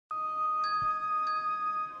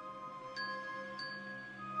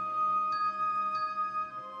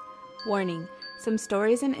Warning, some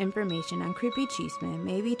stories and information on Creepy Chisme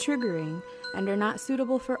may be triggering and are not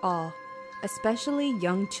suitable for all, especially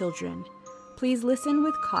young children. Please listen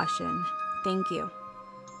with caution. Thank you.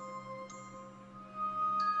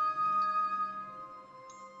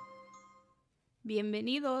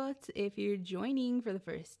 Bienvenidos if you're joining for the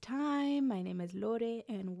first time. My name is Lore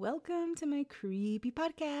and welcome to my creepy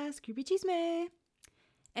podcast, Creepy Chisme.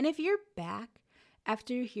 And if you're back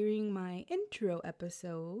after hearing my intro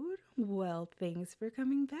episode, well, thanks for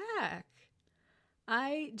coming back.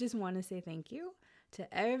 I just want to say thank you to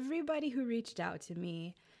everybody who reached out to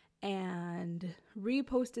me and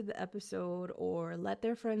reposted the episode or let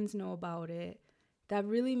their friends know about it. That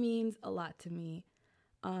really means a lot to me.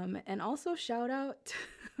 And also shout out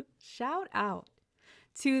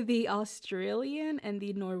to the Australian and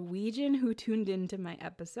the Norwegian who tuned into my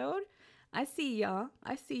episode. I see y'all.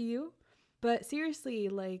 I see you. But seriously,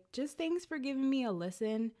 just thanks for giving me a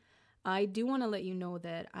listen. I do want to let you know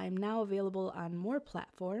that I'm now available on more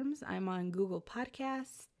platforms. I'm on Google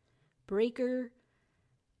Podcasts, Breaker,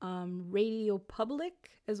 Radio Public,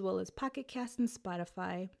 as well as Pocket Cast and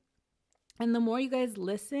Spotify. And the more you guys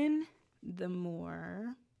listen, the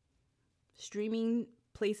more streaming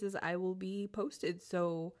places I will be posted.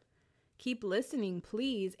 So keep listening,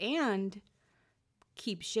 please, and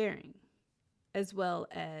keep sharing, as well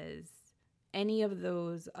as any of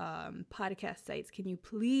those podcast sites. Can you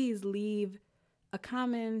please leave a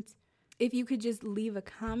comment? If you could just leave a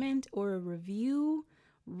comment or a review,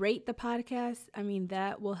 rate the podcast. I mean,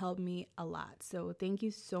 that will help me a lot. So thank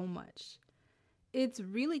you so much. It's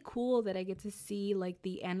really cool that I get to see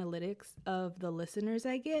the analytics of the listeners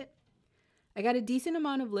I get. I got a decent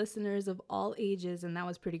amount of listeners of all ages, and that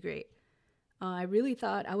was pretty great. I really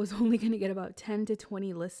thought I was only going to get about 10 to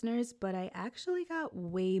 20 listeners, but I actually got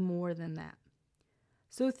way more than that.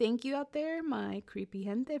 So thank you out there, my creepy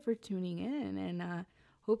gente, for tuning in, and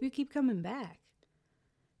hope you keep coming back.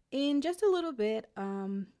 In just a little bit,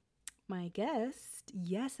 my guest,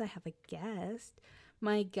 yes, I have a guest.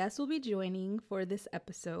 My guest will be joining for this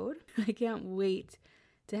episode. I can't wait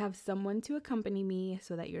to have someone to accompany me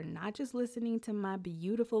so that you're not just listening to my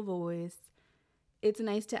beautiful voice. It's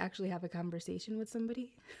nice to actually have a conversation with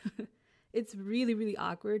somebody. It's really, really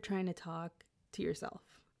awkward trying to talk to yourself.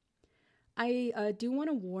 I do want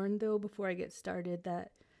to warn, though, before I get started,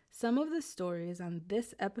 that some of the stories on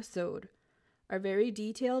this episode are very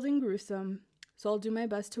detailed and gruesome, so I'll do my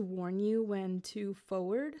best to warn you when to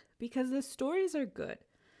forward, because the stories are good.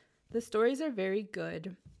 The stories are very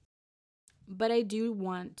good, but I do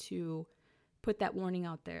want to put that warning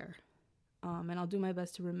out there, and I'll do my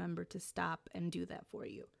best to remember to stop and do that for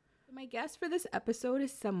you. My guest for this episode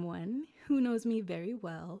is someone who knows me very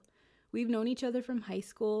well. We've known each other from high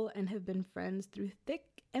school and have been friends through thick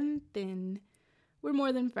and thin. We're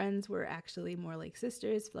more than friends. We're actually more like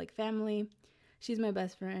sisters, like family. She's my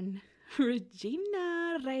best friend,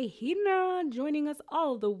 Regina, joining us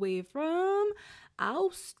all the way from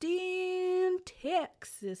Austin,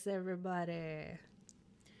 Texas, everybody.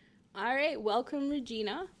 All right, welcome,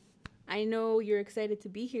 Regina. I know you're excited to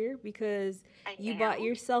be here because you bought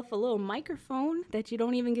yourself a little microphone that you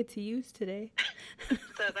don't even get to use today.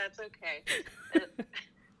 So that's okay.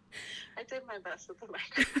 I did my best with the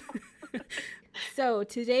microphone. So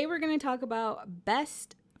today we're going to talk about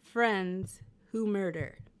best friends who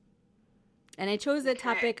murder. And I chose that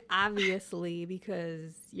topic, obviously,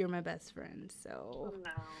 because you're my best friend. So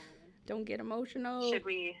Don't get emotional. Should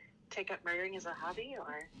we take up murdering as a hobby,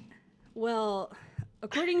 or? Well,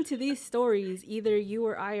 according to these stories, either you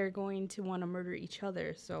or I are going to want to murder each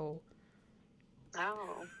other, so...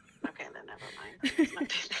 Oh, okay, then never mind. Let's not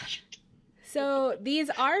do that. So these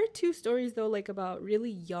are two stories, though, about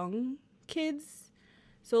really young kids.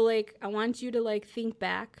 So, I want you to, think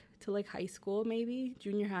back to, high school, maybe,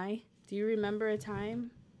 junior high. Do you remember a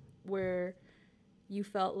time where you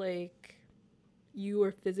felt like you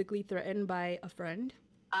were physically threatened by a friend?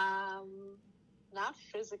 Not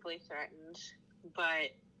physically threatened,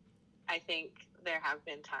 but I think there have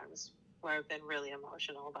been times where I've been really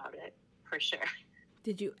emotional about it, for sure.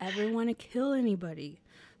 Did you ever want to kill anybody?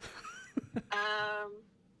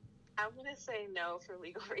 I'm going to say no for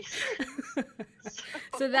legal reasons.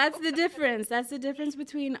 So that's the difference. That's the difference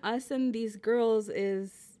between us and these girls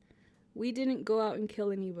is we didn't go out and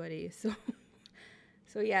kill anybody. So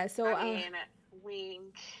yeah. So I mean, we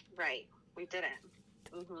didn't.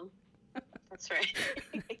 Mm-hmm. That's right.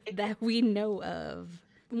 That we know of.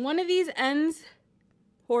 One of these ends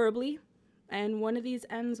horribly, and one of these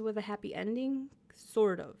ends with a happy ending,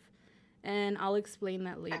 sort of. And I'll explain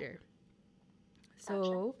that later.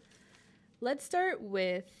 So, let's start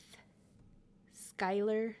with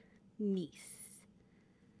Skylar Neese.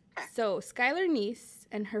 Okay. So Skylar Neese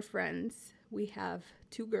and her friends, we have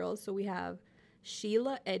 2 girls. So we have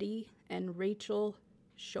Sheila Eddy and Rachel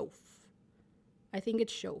Schoaf. I think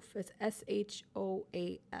it's Schoaf. It's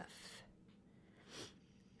Shoaf.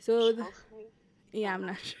 So, yeah, I'm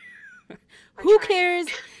not sure. Who cares?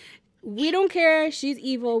 We don't care. She's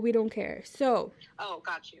evil. We don't care. So. Oh,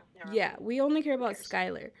 got you. Yeah, we only care about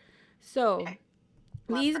Skylar. So,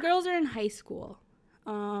 these girls are in high school.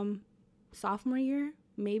 Sophomore year,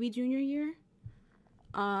 maybe junior year.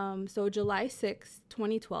 So July 6th,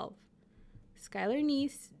 2012. Skylar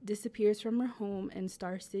Neese disappears from her home in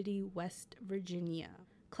Star City, West Virginia.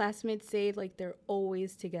 Classmates say like they're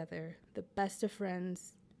always together, the best of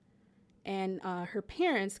friends. And her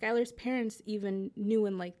parents, Skylar's parents, even knew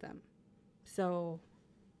and liked them. So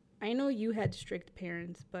I know you had strict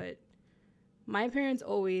parents, but my parents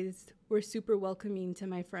always were super welcoming to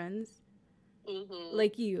my friends. Mm-hmm.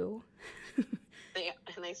 Like you.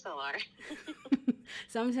 They still are.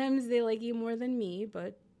 Sometimes they like you more than me,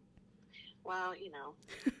 but... Well,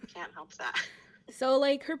 can't help that. So,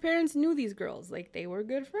 like, her parents knew these girls. Like, they were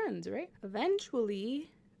good friends, right? Eventually,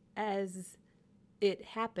 as it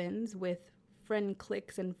happens with friend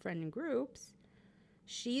cliques and friend groups,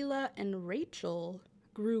 Sheila and Rachel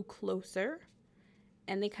grew closer.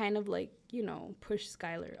 And they kind of, like, pushed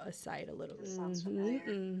Skylar aside a little. This sounds familiar.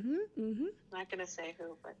 Not going to say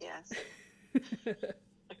who, but yes.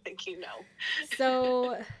 I think you know.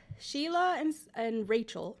 So, Sheila and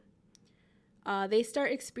Rachel... they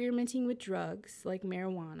start experimenting with drugs like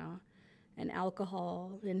marijuana and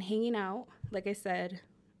alcohol and hanging out, like I said,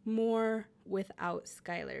 more without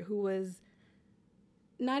Skylar, who was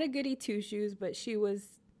not a goody two-shoes, but she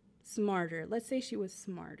was smarter. Let's say she was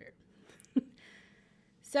smarter.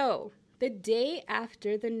 So, the day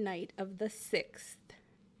after the night of the 6th,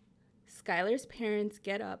 Skylar's parents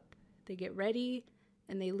get up, they get ready,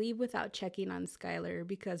 and they leave without checking on Skylar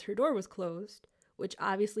because her door was closed, which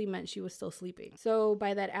obviously meant she was still sleeping. So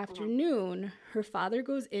by that afternoon, her father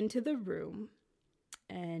goes into the room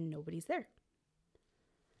and nobody's there.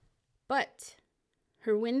 But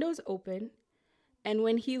her window's open, and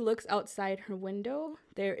when he looks outside her window,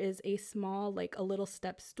 there is a small, like a little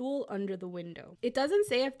step stool under the window. It doesn't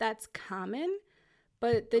say if that's common,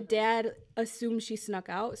 but the dad assumes she snuck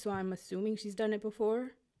out, so I'm assuming she's done it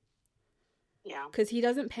before. Yeah. Because he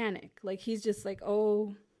doesn't panic. Like, he's just like,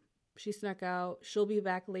 oh... she snuck out. She'll be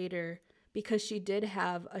back later because she did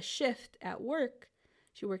have a shift at work.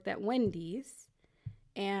 She worked at Wendy's,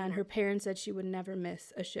 and her parents said she would never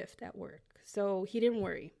miss a shift at work. So he didn't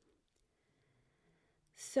worry.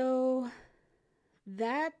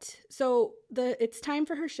 It's time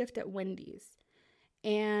for her shift at Wendy's,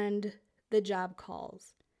 and the job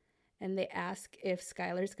calls, and they ask if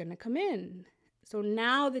Skylar's gonna come in. So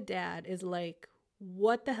now the dad is like,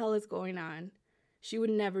 what the hell is going on? She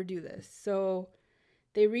would never do this. So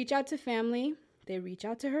they reach out to family. They reach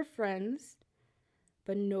out to her friends.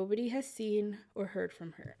 But nobody has seen or heard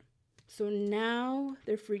from her. So now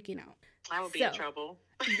they're freaking out. I would be in trouble.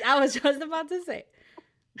 I was just about to say.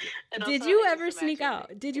 Did you ever sneak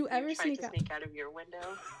out? Did you ever sneak out of your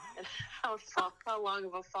window? And how long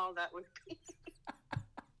of a fall that would be?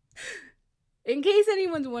 In case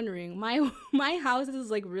anyone's wondering, my house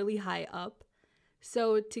is like really high up.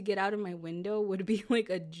 So to get out of my window would be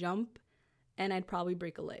like a jump, and I'd probably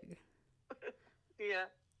break a leg. Yeah.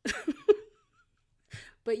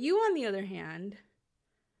 But you, on the other hand,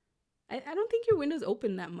 I don't think your windows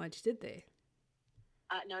opened that much, did they?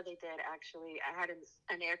 No, they did, actually. I had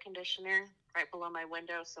an air conditioner right below my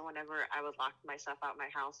window, so whenever I would lock myself out my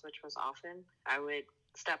house, which was often, I would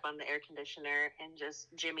step on the air conditioner and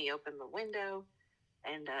just jimmy open the window,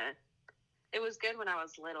 and it was good when I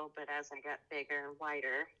was little, but as I got bigger and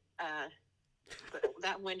wider,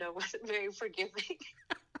 that window wasn't very forgiving.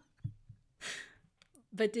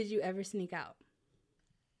 But did you ever sneak out?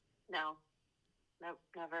 No. Nope,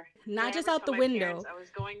 never. Not just out the window. Parents I was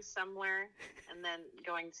going somewhere and then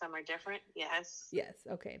going somewhere different. Yes. Yes.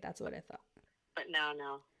 Okay. That's what I thought. But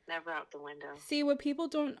no. Never out the window. See, what people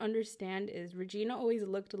don't understand is Regina always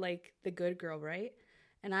looked like the good girl, right?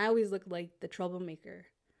 And I always looked like the troublemaker.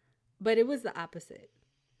 But it was the opposite.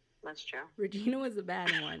 That's true. Regina was the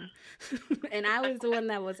bad one. And I was the one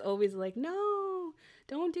that was always like, no,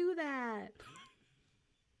 don't do that.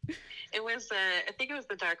 It was, I think it was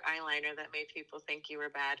the dark eyeliner that made people think you were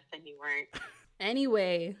bad and you weren't.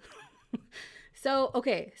 Anyway. So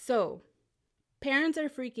parents are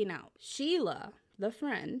freaking out. Sheila, the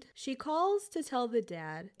friend, she calls to tell the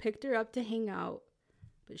dad, picked her up to hang out.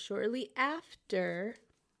 But shortly after,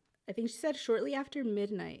 I think she said shortly after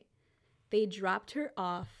midnight, they dropped her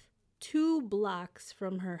off 2 blocks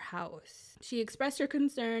from her house. She expressed her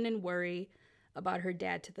concern and worry about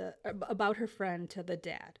about her friend to the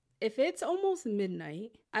dad. If it's almost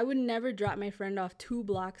midnight, I would never drop my friend off 2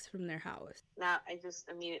 blocks from their house. Now, I just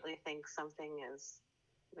immediately think something is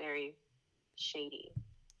very shady.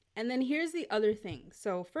 And then here's the other thing.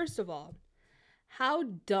 So, first of all, how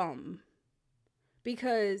dumb.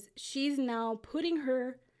 Because she's now putting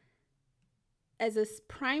her as a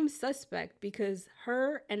prime suspect because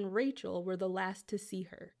her and Rachel were the last to see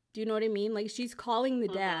her. Do you know what I mean? Like, she's calling the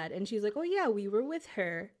dad and she's like, oh yeah, we were with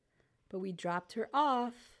her, but we dropped her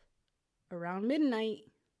off around midnight.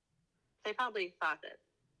 They probably thought that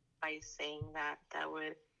by saying that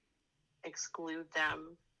would exclude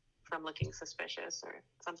them from looking suspicious or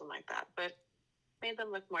something like that, but made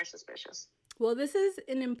them look more suspicious. Well, this is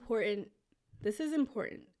important,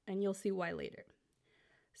 and you'll see why later.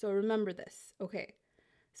 So remember this. Okay.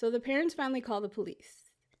 So the parents finally call the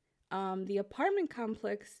police. The apartment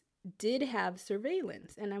complex did have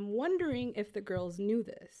surveillance, and I'm wondering if the girls knew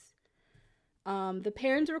this. The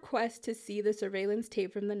parents request to see the surveillance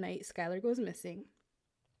tape from the night Skylar goes missing,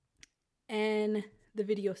 and the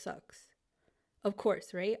video sucks. Of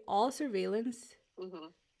course, right? All surveillance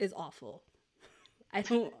is awful. I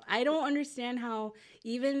don't understand how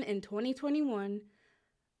even in 2021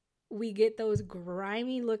 we get those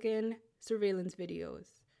grimy looking surveillance videos.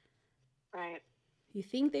 Right. You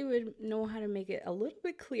think they would know how to make it a little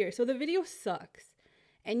bit clear. So the video sucks.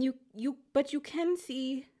 And but you can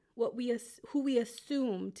see who we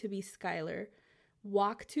assume to be Skylar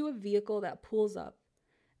walk to a vehicle that pulls up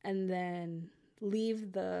and then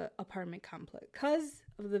leave the apartment complex. Because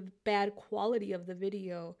of the bad quality of the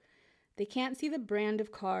video, they can't see the brand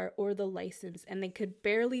of car or the license, and they could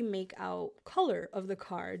barely make out color of the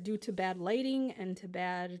car due to bad lighting and to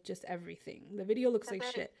bad just everything. The video looks like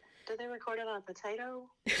shit. Did they record it on a potato?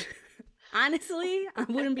 Honestly, I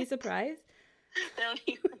wouldn't be surprised. They don't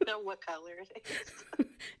even know what color it is.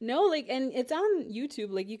 No, and it's on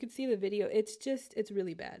YouTube. Like, you could see the video. It's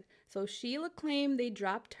really bad. So Sheila claimed they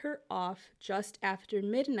dropped her off just after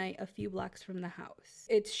midnight a few blocks from the house.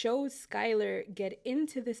 It shows Skylar get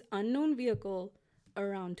into this unknown vehicle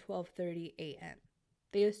around 12:30 a.m.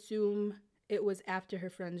 They assume it was after her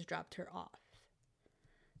friends dropped her off.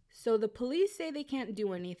 So the police say they can't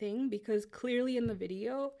do anything because clearly in the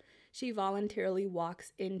video, she voluntarily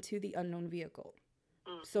walks into the unknown vehicle.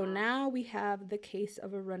 So now we have the case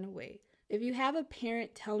of a runaway. If you have a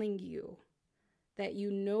parent telling you that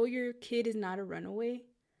you know your kid is not a runaway,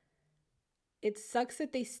 it sucks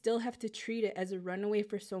that they still have to treat it as a runaway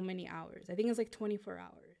for so many hours. I think it's like 24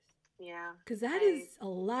 hours. Yeah. Because that is a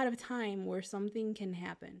lot of time where something can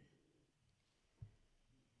happen.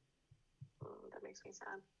 That makes me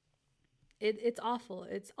sad. It's awful.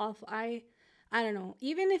 It's awful. I don't know.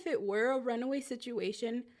 Even if it were a runaway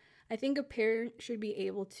situation, I think a parent should be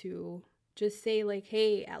able to just say, like,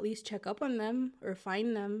 hey, at least check up on them or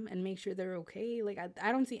find them and make sure they're okay. Like,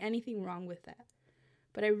 I don't see anything wrong with that.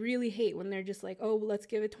 But I really hate when they're just like, oh, let's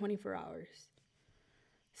give it 24 hours.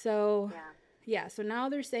 So, yeah, so now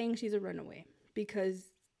they're saying she's a runaway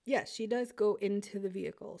because, yes, she does go into the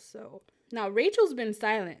vehicle. So now Rachel's been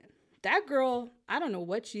silent. That girl, I don't know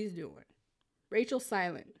what she's doing. Rachel's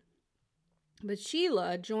silent. But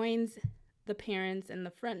Sheila joins the parents and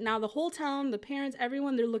the friend. Now the whole town, the parents,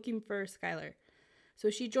 everyone, they're looking for Skylar. So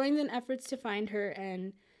she joins in efforts to find her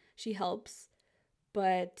and she helps.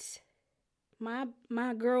 But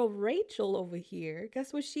my girl Rachel over here,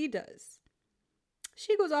 guess what she does?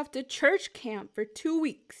 She goes off to church camp for 2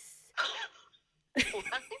 weeks. What?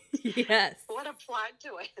 Yes. What a plot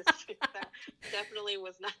twist. That definitely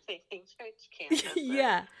was not thinking church camp.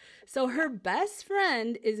 Yeah. So her best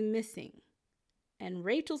friend is missing. And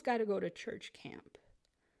Rachel's got to go to church camp.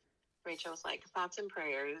 Rachel's like, thoughts and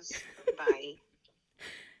prayers. Bye.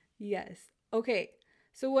 Yes. Okay.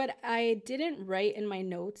 So what I didn't write in my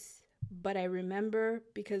notes, but I remember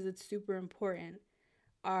because it's super important,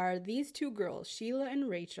 are these two girls, Sheila and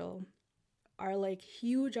Rachel, are like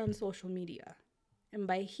huge on social media. And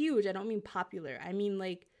by huge, I don't mean popular. I mean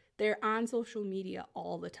like they're on social media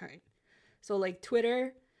all the time. So like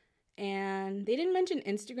Twitter, and they didn't mention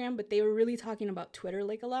Instagram, but they were really talking about Twitter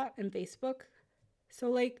like a lot and Facebook. So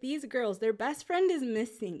like these girls, their best friend is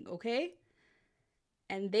missing, okay?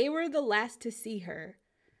 And they were the last to see her.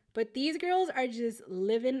 But these girls are just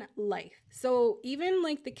living life. So even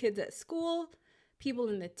like the kids at school, people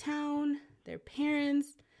in the town, their parents,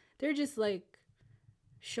 they're just like,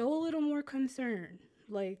 show a little more concern.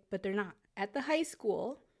 Like, but they're not. At the high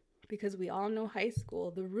school, because we all know high school,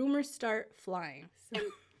 the rumors start flying. So,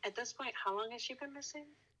 and at this point, how long has she been missing?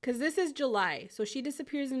 Because this is July. So she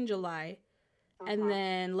disappears in July. And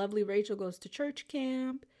then lovely Rachel goes to church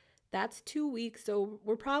camp. That's 2 weeks. So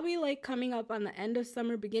we're probably like coming up on the end of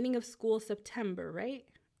summer, beginning of school, September, right?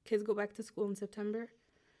 Kids go back to school in September.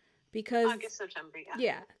 Because August, September, yeah.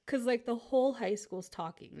 Yeah, because like the whole high school's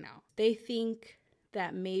talking now. They think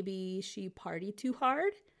that maybe she partied too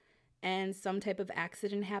hard and some type of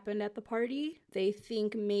accident happened at the party. They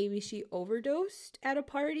think maybe she overdosed at a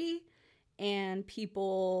party and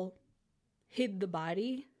people hid the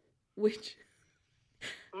body, which,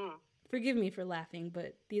 forgive me for laughing,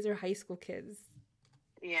 but these are high school kids.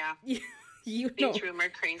 Yeah. You know. Each rumor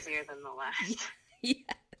crazier than the last. Yes.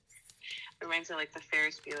 Reminds me of like the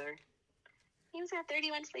Ferris Bueller. He was at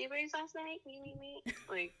 31 slavers last night. Me.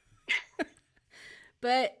 Like.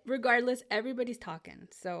 But regardless, everybody's talking.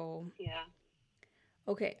 So. Yeah.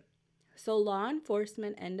 Okay. So law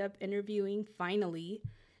enforcement end up interviewing, finally,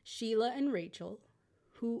 Sheila and Rachel,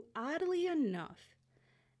 who oddly enough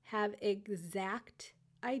have exact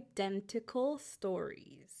identical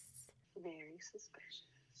stories. Very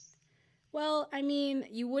suspicious. Well, I mean,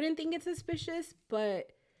 you wouldn't think it's suspicious,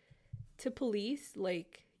 but to police,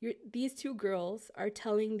 like, these two girls are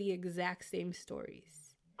telling the exact same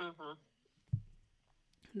stories.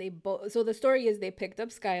 So the story is they picked up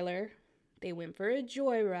Skylar, they went for a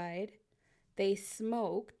joyride, they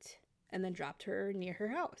smoked, and then dropped her near her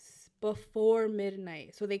house before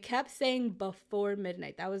midnight. So they kept saying before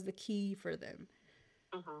midnight. That was the key for them.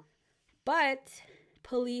 But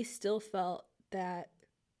police still felt that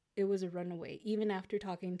it was a runaway, even after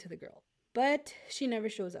talking to the girl. But she never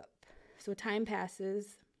shows up. So time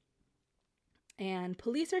passes, and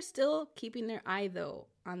police are still keeping their eye, though,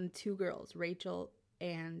 on the two girls, Rachel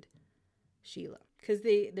and Sheila, because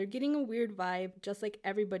they're getting a weird vibe, just like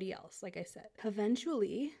everybody else, like I said.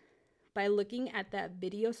 Eventually, by looking at that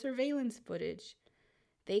video surveillance footage,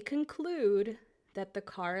 they conclude that the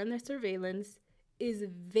car in the surveillance is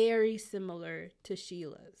very similar to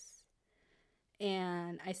Sheila's.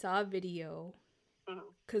 And I saw a video,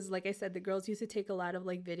 because like I said, the girls used to take a lot of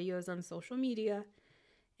like videos on social media.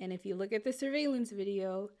 And if you look at the surveillance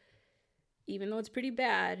video, even though it's pretty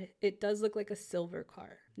bad, it does look like a silver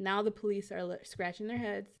car. Now the police are scratching their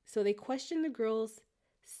heads. So they question the girls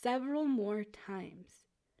several more times.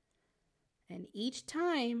 And each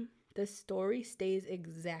time, the story stays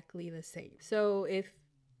exactly the same. So if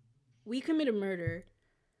we commit a murder,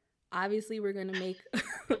 obviously we're going to make,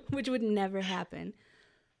 which would never happen,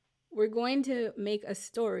 we're going to make a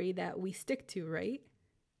story that we stick to, right?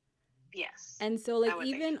 Yes. And so like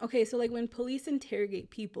so like when police interrogate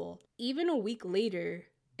people, even a week later,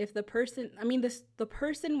 if the person, the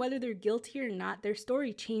person, whether they're guilty or not, their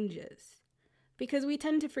story changes. Because we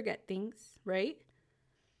tend to forget things, right?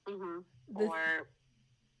 Or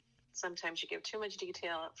sometimes you give too much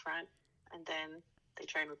detail up front and then they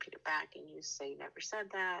try and repeat it back and you say you never said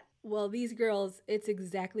that. Well, these girls, it's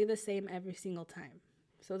exactly the same every single time.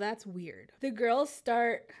 So that's weird. The girls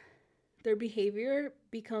their behavior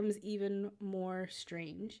becomes even more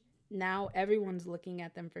strange. Now everyone's looking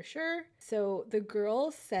at them for sure. So the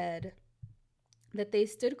girls said that they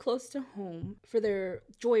stood close to home for their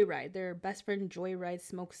joyride, their best friend joyride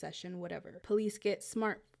smoke session, whatever. Police get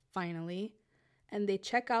smart finally, and they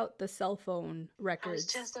check out the cell phone records. I was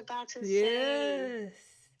just about to say. Yes.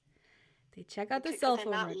 They check out the cell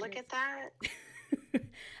phone records. Look at that.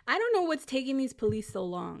 I don't know what's taking these police so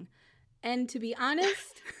long. And to be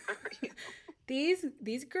honest,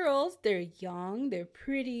 these girls, they're young, they're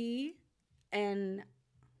pretty, and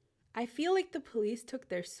I feel like the police took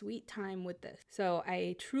their sweet time with this. So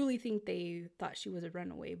I truly think they thought she was a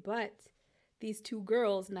runaway, but these two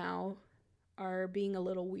girls now are being a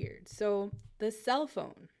little weird. So the cell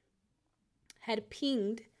phone had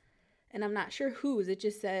pinged, and I'm not sure whose, it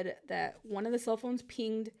just said that one of the cell phones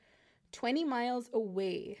pinged 20 miles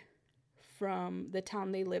away from the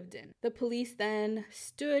town they lived in. The police then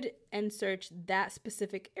stood and searched that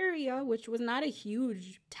specific area, which was not a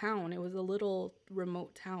huge town. It was a little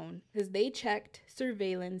remote town, because they checked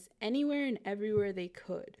surveillance anywhere and everywhere they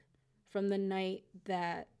could from the night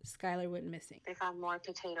that Skylar went missing. They found more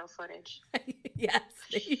potato footage. Yes,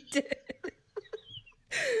 they did.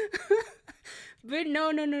 But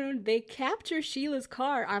no. They capture Sheila's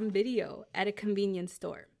car on video at a convenience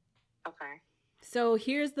store. Okay. So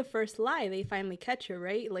here's the first lie. They finally catch her,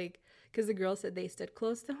 right? Like, because the girl said they stood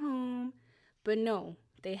close to home. But no,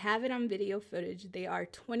 they have it on video footage. They are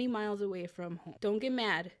 20 miles away from home. Don't get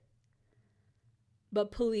mad.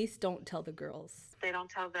 But police don't tell the girls. They don't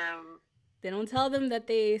tell them. They don't tell them that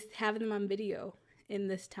they have them on video in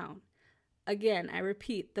this town. Again, I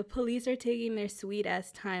repeat, the police are taking their sweet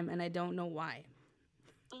ass time, and I don't know why.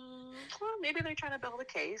 Well, maybe they're trying to build a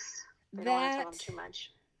case. They don't want to tell them too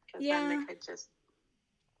much. Because then they could just,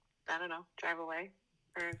 I don't know, drive away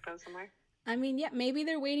or go somewhere. I mean, yeah, maybe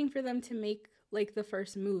they're waiting for them to make, like, the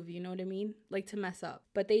first move, you know what I mean? Like, to mess up.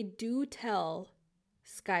 But they do tell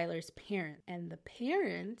Skylar's parents. And the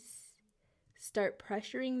parents start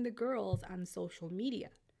pressuring the girls on social media.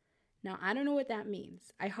 Now, I don't know what that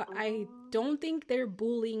means. I don't think they're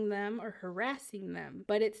bullying them or harassing them,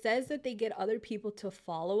 but it says that they get other people to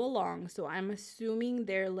follow along. So I'm assuming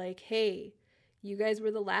they're like, hey, you guys were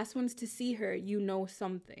the last ones to see her. You know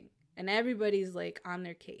something. And everybody's like on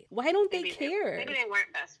their case. Why don't they care? Maybe they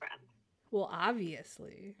weren't best friends. Well,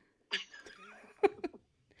 obviously.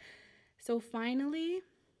 So finally,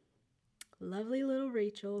 lovely little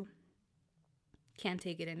Rachel can't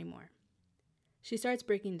take it anymore. She starts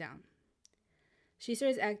breaking down. She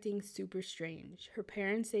starts acting super strange. Her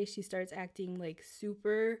parents say she starts acting like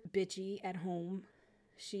super bitchy at home.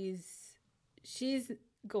 She's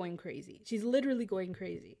going crazy. She's literally going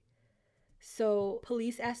crazy. So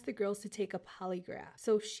police asked the girls to take a polygraph.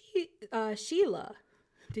 So Sheila,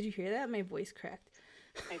 did you hear that? My voice cracked.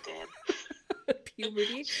 I did.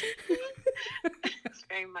 Puberty. It's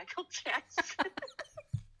very Michael Jackson.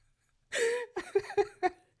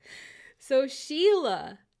 So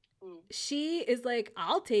Sheila, she is like,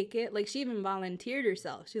 I'll take it. Like, she even volunteered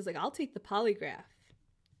herself. She was like, I'll take the polygraph.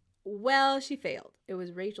 Well, she failed. It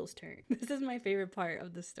was Rachel's turn. This is my favorite part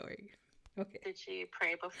of the story. Okay. Did she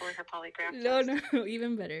pray before her polygraph test? No,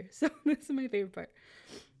 even better. So this is my favorite part.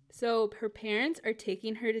 So her parents are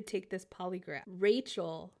taking her to take this polygraph.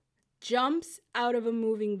 Rachel jumps out of a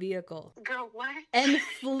moving vehicle. Girl, what? And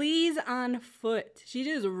flees on foot. She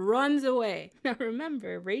just runs away. Now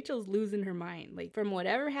remember, Rachel's losing her mind. Like, from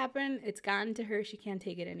whatever happened, it's gotten to her. She can't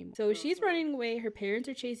take it anymore. So she's running away. Her parents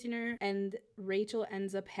are chasing her. And Rachel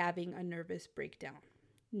ends up having a nervous breakdown.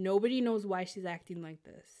 Nobody knows why she's acting like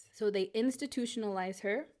this. So they institutionalize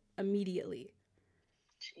her immediately.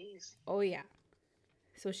 Jeez. Oh, yeah.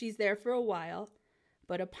 So she's there for a while.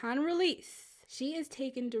 But upon release, she is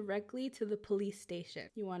taken directly to the police station.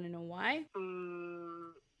 You want to know why?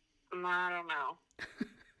 I don't know.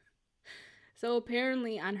 So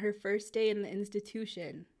apparently on her first day in the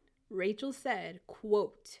institution, Rachel said,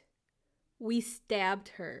 quote, "We stabbed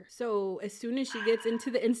her." So as soon as she gets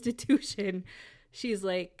into the institution, she's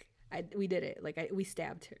like, we did it. Like, we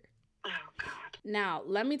stabbed her. Oh, God. Now,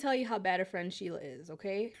 let me tell you how bad a friend Sheila is,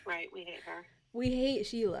 okay? Right, we hate her. We hate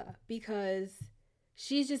Sheila because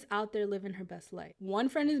she's just out there living her best life. One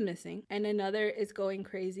friend is missing and another is going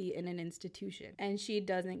crazy in an institution. And she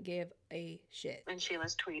doesn't give a shit. And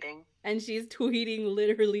Sheila's tweeting. And she's tweeting,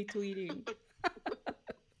 literally tweeting.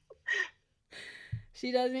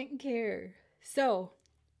 She doesn't care. So,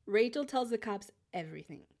 Rachel tells the cops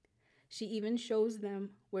everything. She even shows them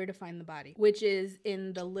where to find the body, which is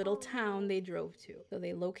in the little town they drove to. So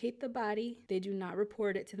they locate the body. They do not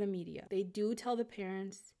report it to the media. They do tell the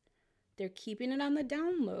parents. They're keeping it on the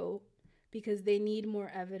down low because they need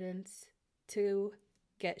more evidence to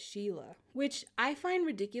get Sheila, which I find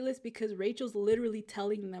ridiculous because Rachel's literally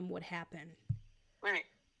telling them what happened. Right.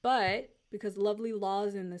 But because lovely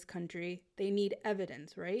laws in this country, they need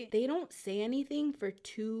evidence, right? They don't say anything for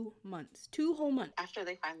 2 months, 2 whole months. After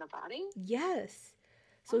they find the body? Yes.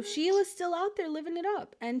 So Sheila's still out there living it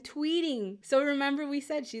up and tweeting. So remember we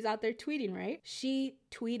said she's out there tweeting, right? She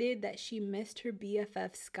tweeted that she missed her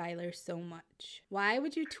BFF Skylar so much. Why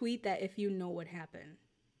would you tweet that if you know what happened?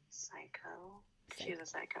 Psycho. She's a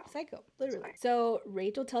psycho. Psycho, literally. So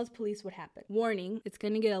Rachel tells police what happened. Warning, it's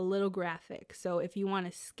going to get a little graphic. So if you want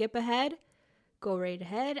to skip ahead, go right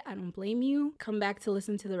ahead. I don't blame you. Come back to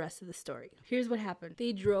listen to the rest of the story. Here's what happened.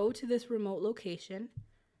 They drove to this remote location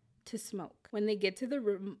to smoke. When they get to the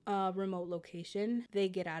remote location, they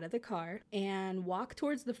get out of the car and walk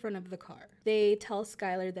towards the front of the car. They tell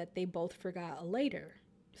Skylar that they both forgot a lighter.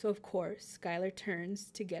 So of course, Skylar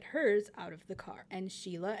turns to get hers out of the car. And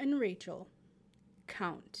Sheila and Rachel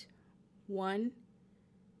count 1,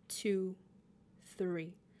 2,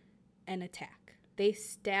 3 and attack. They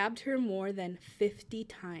stabbed her more than 50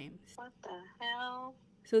 times. What the hell?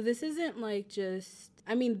 So this isn't like just,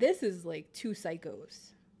 I mean, this is like 2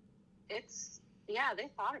 psychos. Yeah, they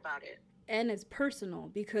thought about it. And it's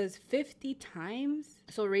personal because 50 times.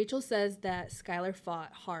 So Rachel says that Skylar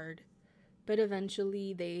fought hard, but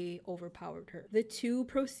eventually they overpowered her. The 2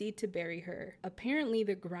 proceed to bury her. Apparently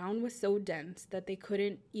the ground was so dense that they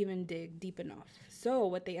couldn't even dig deep enough. So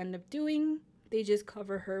what they end up doing, they just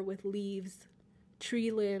cover her with leaves,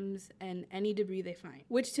 tree limbs, and any debris they find.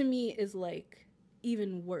 Which to me is like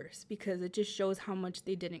even worse because it just shows how much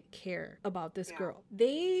they didn't care about this girl.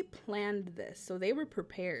 They planned this, so they were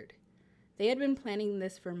prepared. They had been planning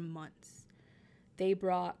this for months. They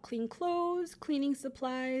brought clean clothes, cleaning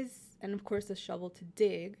supplies, and of course a shovel to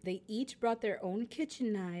dig. They each brought their own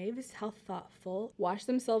kitchen knives. How thoughtful. Washed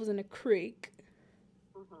themselves in a creek.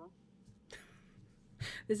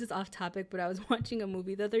 This is off topic, but I was watching a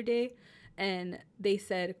movie the other day and they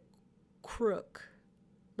said crook,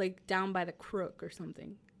 like down by the crook or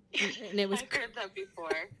something. And it was I've heard that before.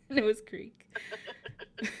 And it was creek.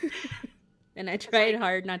 And I tried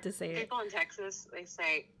hard not to say it. People in Texas, they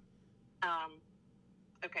say,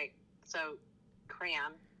 okay, so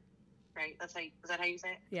crayon, right? Is that how you say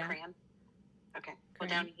it? Yeah. Crayon. Okay. Crayon. Well,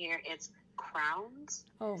 down here it's crowns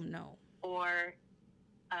Oh no. or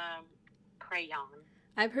crayon.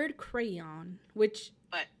 I've heard crayon, which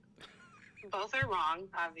But both are wrong,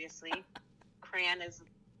 obviously. Crayon is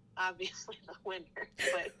obviously the winner,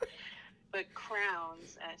 but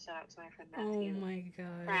crowns. Shout out to my friend Matthew. oh my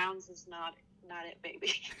god. Crowns is not it,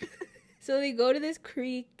 baby. So they go to this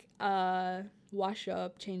creek, wash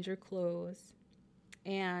up, change her clothes,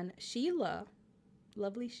 and Sheila,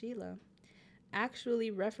 lovely Sheila, actually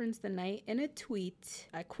referenced the night in a tweet.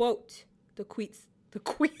 I quote the queet.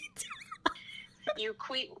 You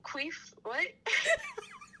queef what?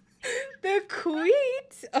 The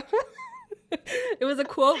queet. It was a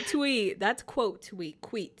quote tweet. That's quote tweet.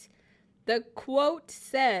 Queet. The quote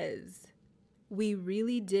says, "We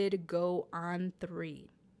really did go on 3."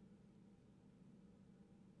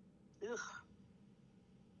 Ugh.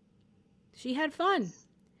 She had fun.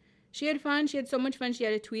 She had fun. She had so much fun. She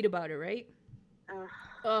had a tweet about it, right? Ugh.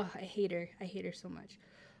 Oh, I hate her. I hate her so much.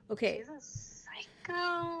 Okay. She's a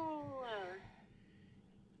psycho.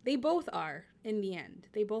 They both are in the end.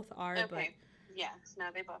 They both are, Okay. Yes, no,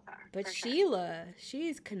 they both are. but for sure. Sheila,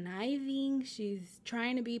 she's conniving. She's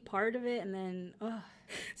trying to be part of it, and then,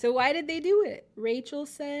 So why did they do it? Rachel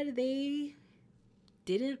said they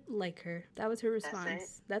didn't like her. That was her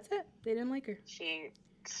response. That's it. They didn't like her. She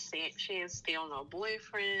ain't steal no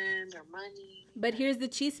boyfriend or money. But here's the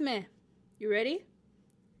chisme. You ready?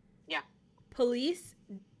 Yeah. Police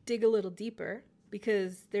dig a little deeper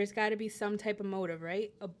because there's got to be some type of motive,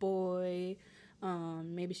 right? A boy,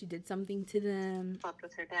 maybe she did something to them. Slept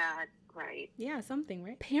with her dad, right? Yeah, something,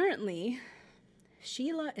 right? Apparently,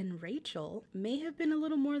 Sheila and Rachel may have been a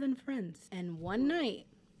little more than friends. And one night,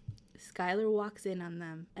 Skylar walks in on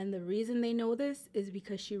them. And the reason they know this is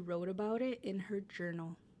because she wrote about it in her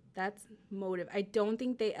journal. That's motive. I don't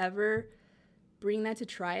think they ever bring that to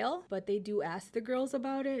trial, but they do ask the girls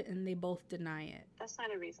about it and they both deny it. That's not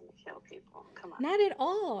a reason to kill people. Come on. Not at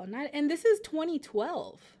all. And this is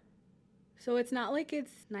 2012. So it's not like it's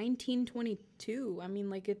 1922. I mean,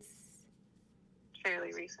 like it's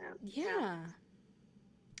Fairly recent. yeah.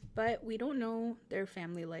 But we don't know their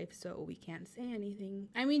family life, so we can't say anything.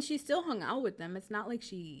 I mean, she still hung out with them. It's not like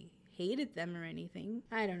she hated them or anything.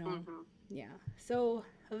 I don't know. Mm-hmm. Yeah. So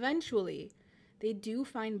eventually, they do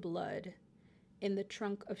find blood in the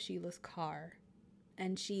trunk of Sheila's car.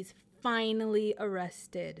 And she's finally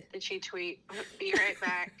arrested. Did she tweet, "Be right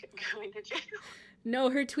back, going to jail"? No,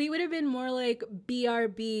 her tweet would have been more like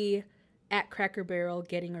BRB at Cracker Barrel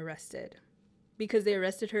getting arrested. Because they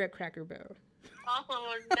arrested her at Cracker Barrel.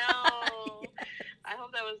 Oh, no. I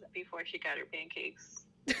hope that was before she got her pancakes.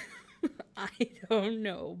 I don't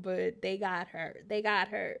know, but they got her. They got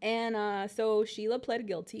her. And so Sheila pled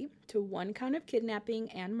guilty to 1 count of kidnapping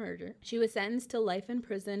and murder. She was sentenced to life in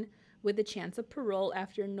prison with a chance of parole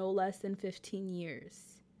after no less than 15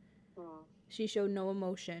 years. Hmm. She showed no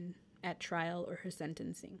emotion at trial or her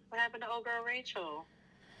sentencing. What happened to old girl Rachel?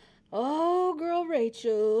 Oh, girl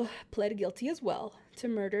Rachel pled guilty as well to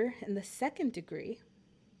murder in the 2nd degree.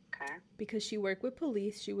 Okay. Because she worked with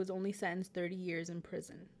police, she was only sentenced 30 years in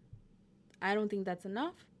prison. I don't think that's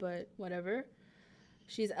enough, but whatever.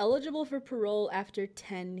 She's eligible for parole after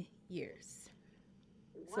 10 years.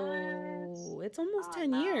 What? So it's almost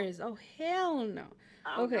 10 no. years. Oh, hell no.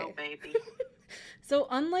 Oh, Okay. no, baby. So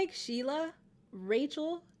unlike Sheila,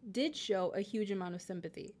 Rachel did show a huge amount of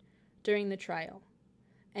sympathy during the trial.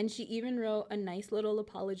 And she even wrote a nice little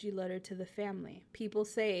apology letter to the family. People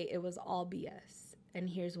say it was all BS, and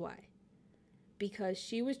here's why. Because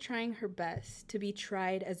she was trying her best to be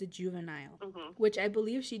tried as a juvenile, Mm-hmm. which I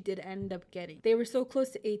believe she did end up getting. They were so close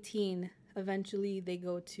to 18, eventually they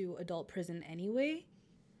go to adult prison anyway.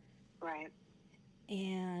 Right.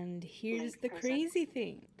 And here's Like the prison. crazy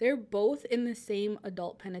thing. They're both in the same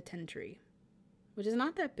adult penitentiary, which is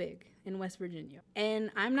not that big in West Virginia. And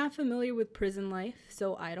I'm not familiar with prison life,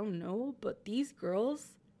 so I don't know, but these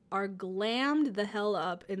girls are glammed the hell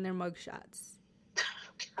up in their mugshots.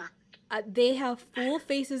 They have full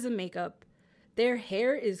faces of makeup. Their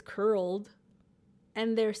hair is curled.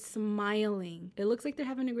 and they're smiling. It looks like they're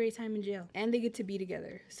having a great time in jail, and they get to be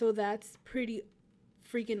together. So that's pretty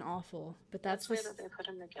freaking awful. But that's weird that they put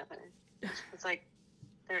them together. It's like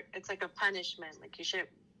it's like a punishment. Like, you should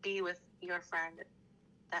be with your friend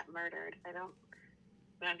that murdered. I don't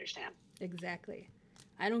understand. Exactly.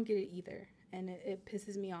 I don't get it either, and it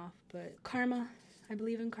pisses me off. But karma, I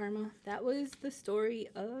believe in karma. That was the story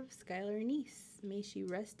of Skylar Neese. May she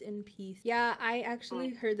rest in peace. Yeah, I actually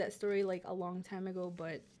heard that story like a long time ago,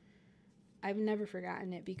 but I've never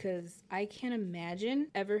forgotten it because I can't imagine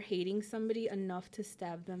ever hating somebody enough to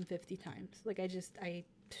stab them 50 times. Like, a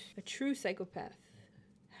true psychopath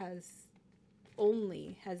has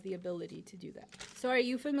the ability to do that. So are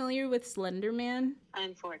you familiar with Slender Man?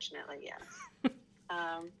 Unfortunately, yes.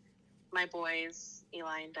 My boys,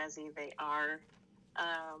 Eli and Desi, they are,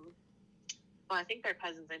 well, I think their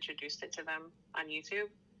cousins introduced it to them on YouTube.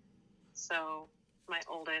 So my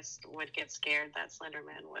oldest would get scared that Slender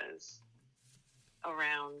Man was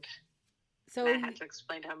around. So I had to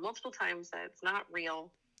explain to him multiple times that it's not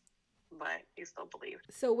real, but he still believed.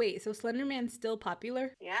 So wait, so Slender Man's still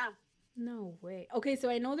popular? Yeah. No way. Okay, so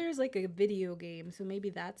I know there's like a video game, so maybe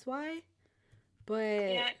that's why.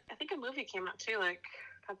 But yeah, I think a movie came out too, like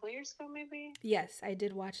a couple of years ago, maybe. Yes, I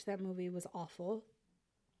did watch that movie. It was awful.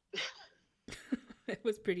 It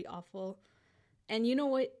was pretty awful. And you know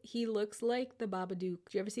what he looks like? The Babadook.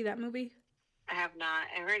 Did you ever see that movie? I have not.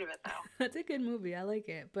 I heard of it, though. That's a good movie. I like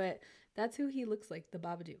it. But that's who he looks like, the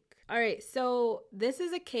Babadook. All right, so this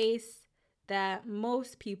is a case that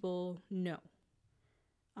most people know.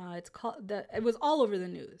 It was all over the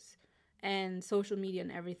news and social media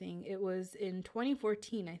and everything. It was in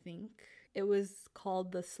 2014, I think. It was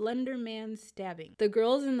called the Slender Man stabbing. The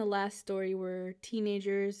girls in the last story were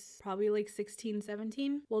teenagers, probably like 16,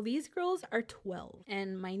 17. Well, these girls are 12,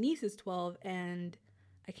 and my niece is 12, and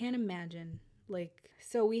I can't imagine.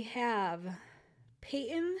 So we have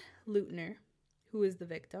Peyton Leutner, who is the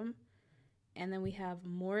victim, and then we have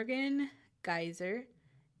Morgan Geyser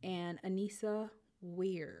and Anissa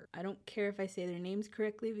Weir. I don't care if I say their names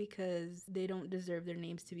correctly because they don't deserve their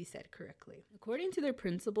names to be said correctly. According to their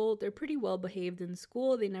principal, they're pretty well behaved in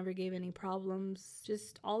school. They never gave any problems.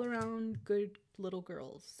 Just all around good little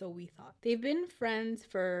girls, so we thought. They've been friends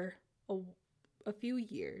for a few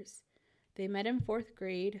years. They met in 4th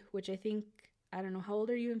grade, which I don't know, how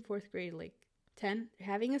old are you in 4th grade? Like 10? They're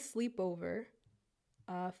having a sleepover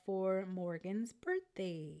for Morgan's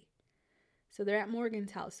birthday. So they're at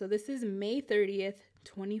Morgan's house. So this is May 30th,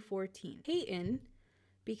 2014. Peyton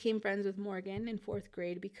became friends with Morgan in 4th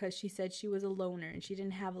grade because she said she was a loner and she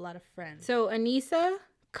didn't have a lot of friends. So Anissa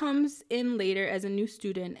comes in later as a new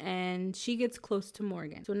student and she gets close to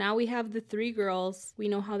Morgan. So now we have the 3 girls. We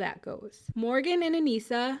know how that goes. Morgan and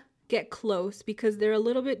Anissa get close because they're a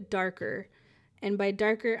little bit darker. And by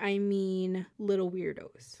darker, I mean little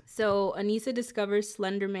weirdos. So Anissa discovers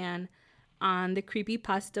Slender Man on the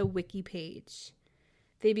Creepypasta wiki page.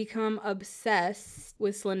 They become obsessed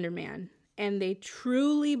with Slender Man, and they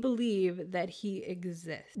truly believe that he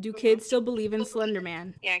exists. Do kids still believe in Slender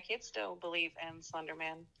Man? Yeah, kids still believe in Slender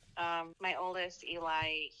Man. My oldest,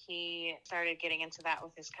 Eli, he started getting into that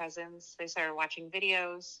with his cousins. They started watching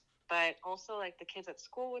videos, but also like the kids at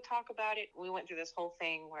school would talk about it. We went through this whole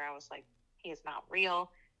thing where I was like, he is not real.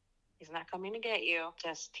 He's not coming to get you.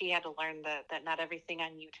 Just he had to learn that not everything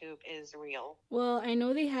on YouTube is real. Well, I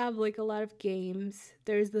know they have like a lot of games.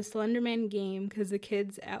 There's the Slenderman game because the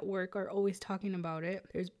kids at work are always talking about it.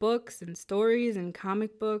 There's books and stories and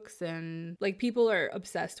comic books, and like people are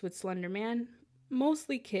obsessed with Slenderman.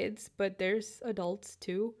 Mostly kids, but there's adults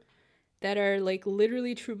too that are like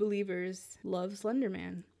literally true believers, love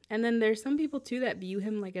Slenderman. And then there's some people too that view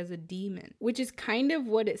him like as a demon, which is kind of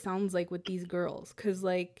what it sounds like with these girls. Because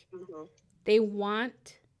like they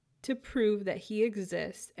want to prove that he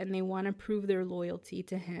exists and they want to prove their loyalty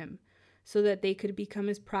to him so that they could become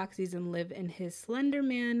his proxies and live in his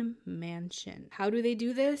Slenderman mansion. How do they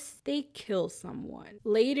do this? They kill someone.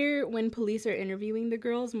 Later, when police are interviewing the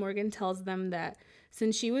girls, Morgan tells them that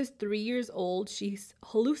since she was 3 years old, she's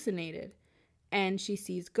hallucinated and she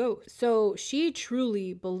sees ghosts. So she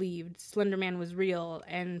truly believed Slenderman was real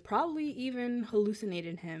and probably even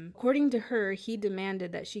hallucinated him. According to her, he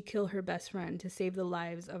demanded that she kill her best friend to save the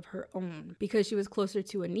lives of her own. Because she was closer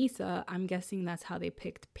to Anissa, I'm guessing that's how they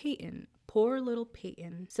picked Peyton. Poor little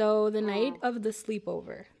Peyton. So the night of the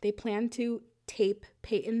sleepover, they plan to tape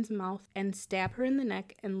Peyton's mouth and stab her in the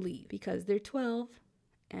neck and leave because they're 12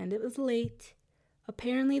 and it was late.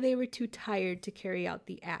 Apparently, they were too tired to carry out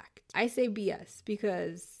the act. I say BS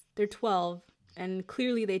because they're 12 and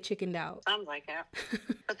clearly they chickened out. Sounds like it.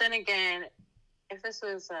 But then again, if this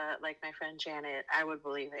was like my friend Janet, I would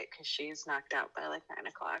believe it because she's knocked out by like 9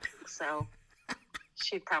 o'clock. So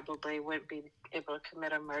she probably wouldn't be able to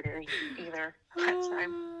commit a murder either that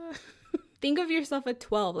time. Think of yourself at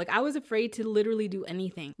 12. Like, I was afraid to literally do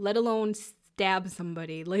anything, let alone stab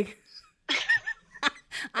somebody. Like,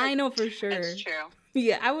 I know for sure. That's true.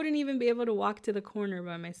 Yeah, I wouldn't even be able to walk to the corner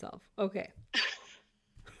by myself. Okay.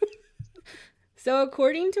 So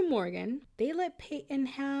according to Morgan, they let Peyton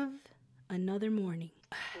have another morning.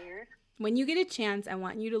 Weird. When you get a chance, I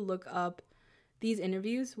want you to look up these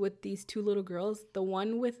interviews with these two little girls. The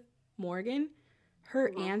one with Morgan,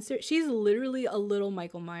 her answer, she's literally a little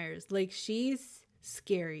Michael Myers. Like, she's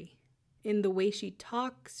scary in the way she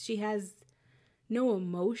talks. She has no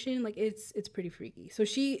emotion. Like, it's pretty freaky. So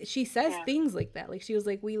she says things like that. Like, she was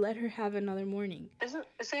like, we let her have another morning.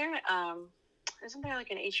 Isn't there like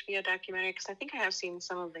an HBO documentary? Because I think I have seen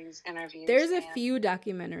some of these interviews. There's a few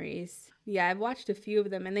documentaries. Yeah, I've watched a few of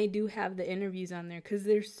them, and they do have the interviews on there because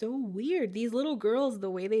they're so weird. These little girls, the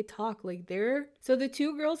way they talk, like So the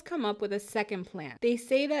two girls come up with a second plan. They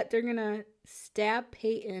say that they're going to stab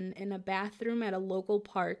Peyton in a bathroom at a local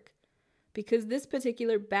park because this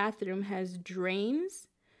particular bathroom has drains,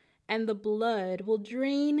 and the blood will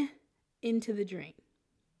drain into the drain.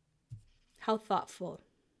 How thoughtful.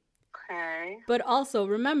 Okay. But also,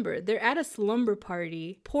 remember, they're at a slumber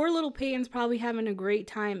party. Poor little Peyton's probably having a great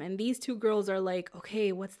time, and these two girls are like,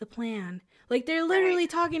 okay, what's the plan? Like, they're literally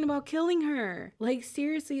talking about killing her. Like,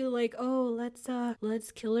 seriously, like, oh,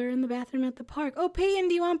 let's kill her in the bathroom at the park. Oh, Peyton,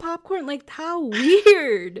 do you want popcorn? Like, how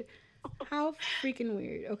weird. How freaking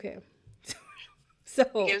weird. Okay. So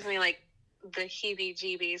it gives me, like, the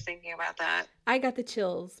heebie-jeebies thinking about that. I got the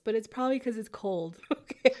chills, but it's probably because it's cold.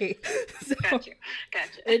 Okay. So, Gotcha.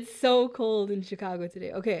 It's so cold in Chicago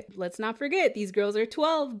today. Okay, let's not forget, these girls are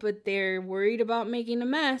 12, but they're worried about making a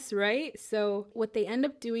mess, right? So what they end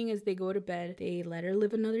up doing is they go to bed. They let her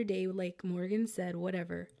live another day, like Morgan said,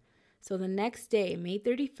 whatever. So the next day, May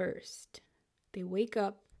 31st, they wake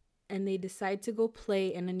up and they decide to go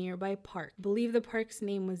play in a nearby park. I believe the park's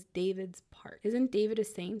name was David's Park. Isn't David a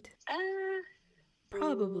saint?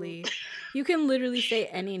 Probably. You can literally say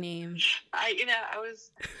any name. I was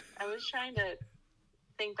trying to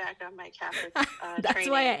think back on my Catholic That's training.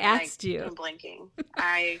 why I asked you. I'm blinking.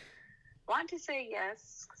 I want to say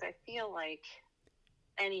yes because I feel like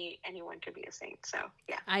anyone could be a saint. So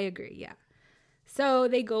yeah, I agree. Yeah. So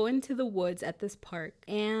they go into the woods at this park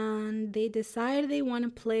and they decide they want to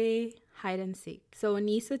play hide and seek. So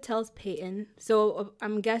Anissa tells Peyton, so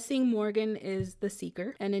I'm guessing Morgan is the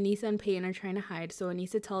seeker and Anissa and Peyton are trying to hide. So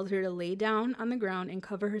Anissa tells her to lay down on the ground and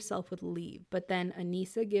cover herself with leaves. But then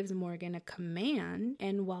Anissa gives Morgan a command,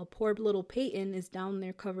 and while poor little Peyton is down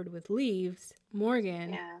there covered with leaves,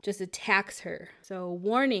 Morgan just attacks her. So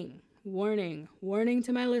warning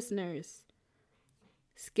to my listeners.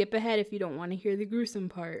 Skip ahead if you don't want to hear the gruesome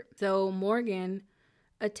part. So Morgan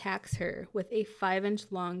attacks her with a 5-inch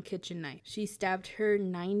long kitchen knife. She stabbed her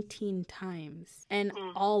 19 times and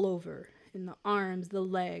all over, in the arms, the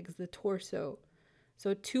legs, the torso.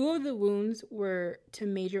 So 2 of the wounds were to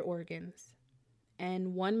major organs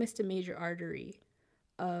and 1 missed a major artery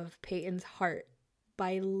of Peyton's heart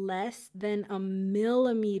by less than a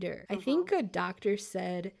millimeter. I think a doctor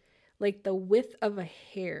said like the width of a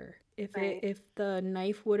hair. If the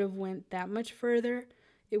knife would have went that much further,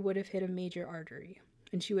 it would have hit a major artery.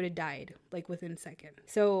 And she would have died, like, within seconds.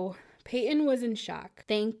 So Peyton was in shock.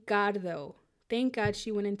 Thank God, though. Thank God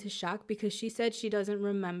she went into shock because she said she doesn't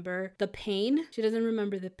remember the pain. She doesn't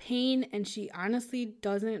remember the pain, and she honestly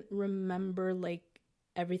doesn't remember, like,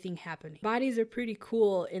 everything happening. Bodies are pretty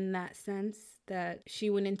cool in that sense that she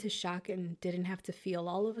went into shock and didn't have to feel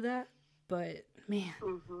all of that. But, man.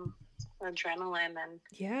 Adrenaline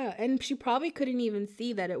and and she probably couldn't even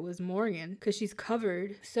see that it was Morgan because she's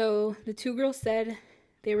covered. So the 2 girls said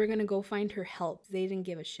they were gonna go find her help. They didn't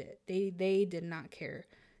give a shit. They did not care.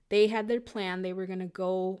 They had their plan. They were gonna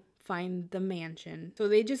go find the mansion. So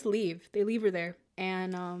they just leave. They leave her there,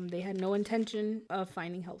 and they had no intention of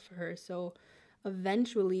finding help for her. So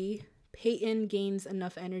eventually Peyton gains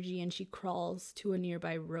enough energy and she crawls to a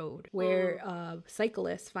nearby road where a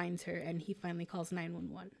cyclist finds her, and he finally calls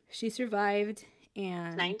 911. She survived,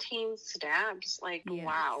 and 19 stabs, like,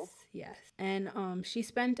 wow. Yes. And she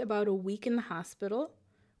spent about a week in the hospital,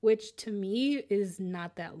 which to me is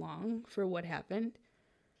not that long for what happened.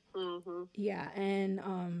 Yeah,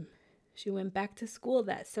 and she went back to school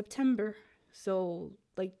that September. So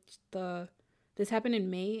like this happened in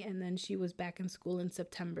May, and then she was back in school in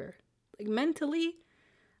September. Like, mentally,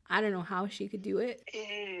 I don't know how she could do it.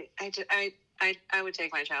 I would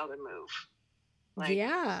take my child and move. Like,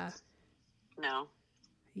 No.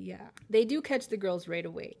 Yeah, they do catch the girls right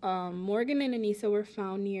away. Morgan and Anissa were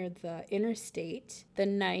found near the interstate. The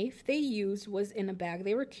knife they used was in a bag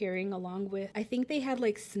they were carrying, along with, I think they had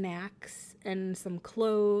like snacks and some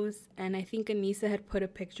clothes, and I think Anissa had put a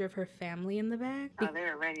picture of her family in the bag. Oh, they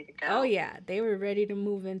were ready to go. Oh yeah, they were ready to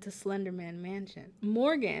move into Slenderman Mansion.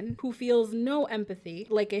 Morgan, who feels no empathy,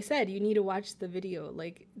 like I said, you need to watch the video.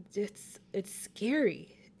 Like, it's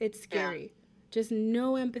scary. It's scary. Yeah. Just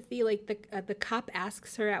no empathy. Like, the cop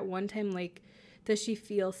asks her at one time, like, does she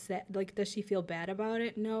feel sad? Like, does she feel bad about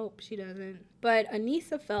it? Nope, she doesn't. But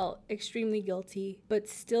Anissa felt extremely guilty, but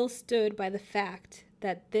still stood by the fact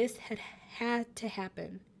that this had to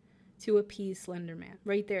happen to appease Slenderman.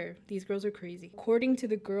 Right there. These girls are crazy. According to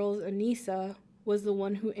the girls, Anissa was the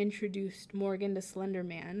one who introduced Morgan to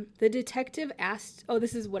Slenderman. The detective asked... Oh,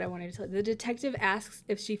 this is what I wanted to tell you. The detective asks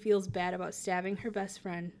if she feels bad about stabbing her best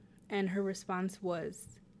friend. And her response was,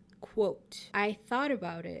 quote, I thought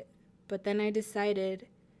about it, but then I decided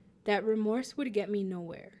that remorse would get me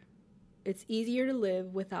nowhere. It's easier to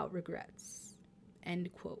live without regrets. End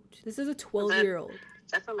quote. This is a 12-year-old.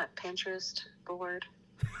 Is that from a Pinterest board?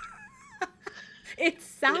 It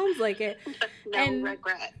sounds like it. No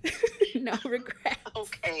regret. No regret.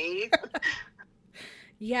 Okay.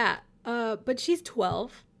 Yeah, but she's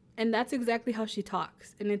 12, and that's exactly how she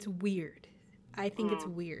talks, and it's weird. I think it's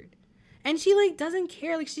weird. And she, like, doesn't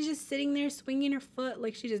care. Like, she's just sitting there swinging her foot.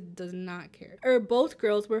 Like, she just does not care. Both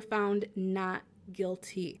girls were found not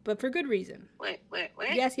guilty, but for good reason. Wait.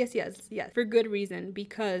 Yes. For good reason,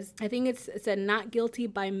 because I think it said not guilty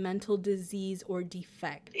by mental disease or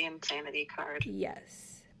defect. The insanity card.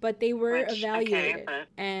 Yes. But they were evaluated,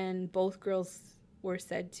 and both girls were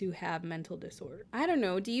said to have mental disorder. I don't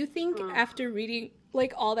know. Do you think after reading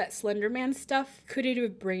like all that Slenderman stuff, could it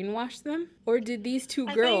have brainwashed them? Or did these two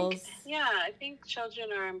girls... I think children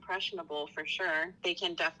are impressionable for sure. They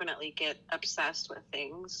can definitely get obsessed with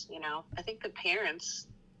things, you know. I think the parents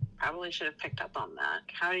probably should have picked up on that.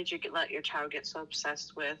 How did you let your child get so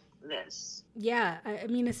obsessed with this? Yeah, I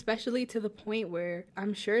mean, especially to the point where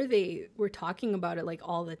I'm sure they were talking about it like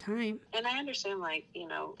all the time. And I understand, like, you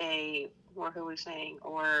know, they were, who was saying,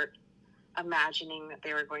 or imagining that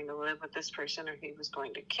they were going to live with this person or he was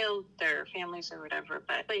going to kill their families or whatever.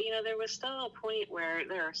 But you know, there was still a point where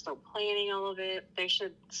they were still planning all of it. There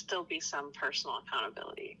should still be some personal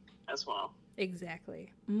accountability as well.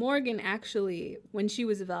 Exactly. Morgan actually, when she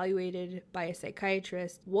was evaluated by a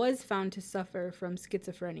psychiatrist, was found to suffer from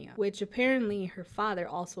schizophrenia, which apparently her father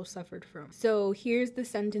also suffered from. So here's the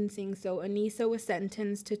sentencing. So Anissa was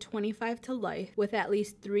sentenced to 25 to life with at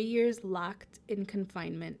least 3 years locked in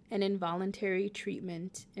confinement and involuntary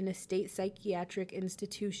treatment in a state psychiatric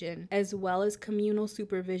institution, as well as communal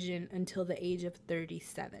supervision until the age of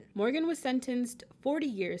 37. Morgan was sentenced 40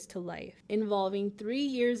 years to life, involving 3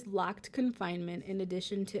 years locked confinement in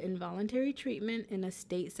addition to involuntary treatment in a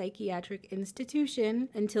state psychiatric institution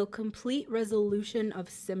until complete resolution of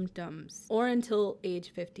symptoms, or until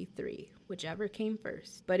age 53, whichever came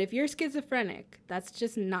first. But if you're schizophrenic, that's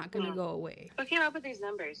just not going to go away. Who came up with these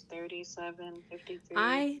numbers? 37, 53?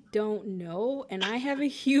 I don't know, and I have a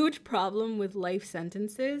huge problem with life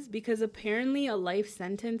sentences because apparently a life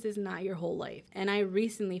sentence is not your whole life, and I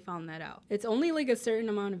recently found that out. It's only like a certain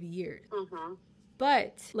amount of years. Mm-hmm.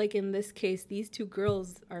 But, like in this case, these two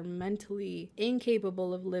girls are mentally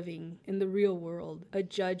incapable of living in the real world. A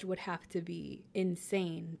judge would have to be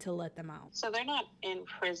insane to let them out. So they're not in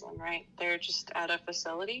prison, right? They're just at a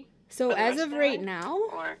facility? So as of right now,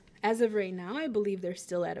 I believe they're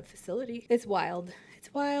still at a facility. It's wild.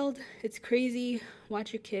 It's wild. It's crazy.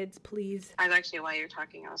 Watch your kids, please. I was actually, while you're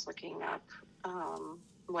talking, I was looking up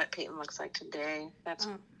what Peyton looks like today. That's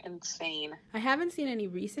insane. I haven't seen any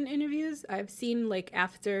recent interviews. I've seen, like,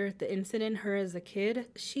 after the incident, her as a kid.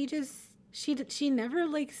 She never,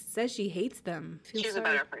 like, says she hates them. She's a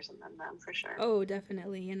better person than them, for sure. Oh,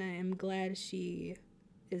 definitely. And I am glad she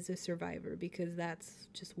is a survivor because that's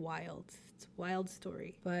just wild. It's a wild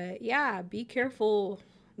story. But yeah, be careful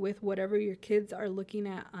with whatever your kids are looking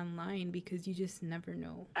at online because you just never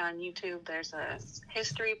know. On YouTube, there's a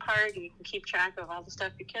history part. You can keep track of all the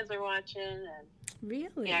stuff your kids are watching. And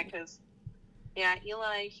really? Yeah, because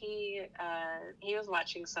Eli, he was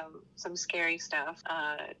watching some scary stuff,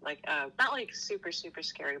 not like super, super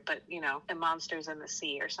scary, but, you know, the monsters in the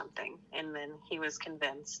sea or something. And then he was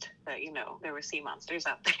convinced that, you know, there were sea monsters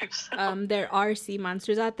out there. So. There are sea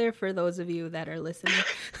monsters out there for those of you that are listening.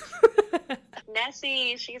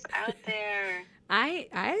 Nessie, she's out there.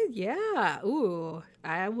 Yeah. Ooh,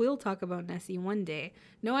 I will talk about Nessie one day.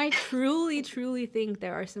 No, I truly, truly think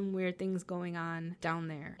there are some weird things going on down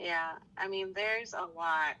there. Yeah, I mean, there's a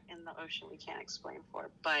lot in the ocean we can't explain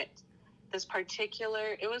but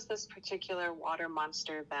it was this particular water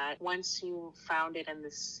monster that once you found it in the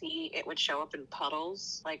sea, it would show up in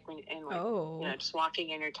puddles, like just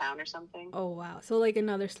walking in your town or something. Oh, wow. So like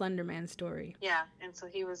another Slender Man story. Yeah, and so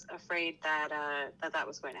he was afraid that that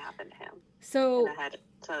was going to happen to him. So and I had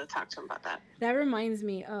to talk to him about that. That reminds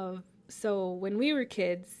me of, so when we were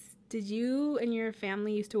kids, did you and your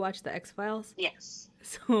family used to watch the X-Files? Yes.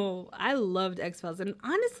 So I loved X-Files. And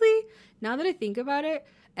honestly, now that I think about it,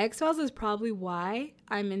 X-Files is probably why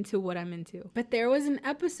I'm into what I'm into. But there was an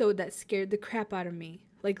episode that scared the crap out of me.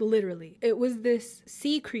 Like, literally. It was this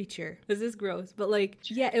sea creature. This is gross. But, like,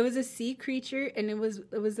 yeah, it was a sea creature. And it was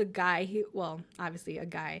a guy. Obviously a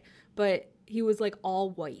guy. But he was, like,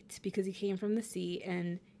 all white because he came from the sea.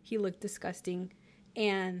 And he looked disgusting.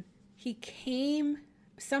 And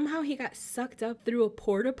somehow he got sucked up through a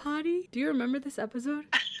porta potty. Do you remember this episode?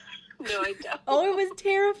 No, I don't. Oh, it was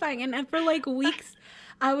terrifying. And for, like, weeks,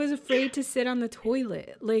 I was afraid to sit on the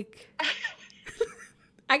toilet. Like,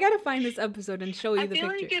 I gotta find this episode and show you the picture. I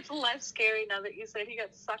feel like it's less scary now that you said he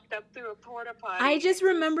got sucked up through a porta potty. I just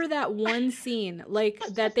remember that one scene, like,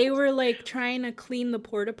 that they were, like, trying to clean the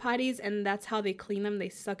porta potties, and that's how they clean them. They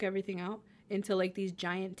suck everything out into, like, these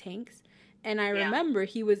giant tanks. And I remember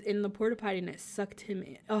he was in the porta potty and it sucked him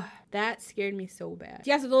in. Oh, that scared me so bad.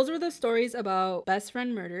 Yeah, so those were the stories about best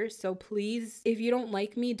friend murder. So please, if you don't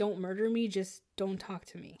like me, don't murder me. Just don't talk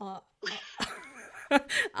to me.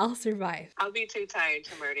 I'll survive. I'll be too tired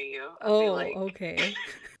to murder you. Okay.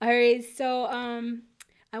 All right, so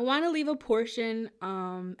I want to leave a portion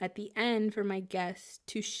at the end for my guests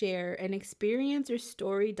to share an experience or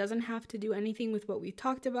story. Doesn't have to do anything with what we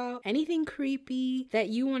talked about. Anything creepy that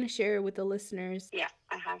you want to share with the listeners. Yeah,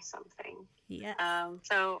 I have something. Yeah.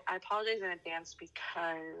 So I apologize in advance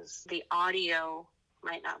because the audio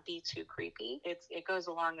might not be too creepy. It goes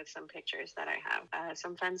along with some pictures that I have.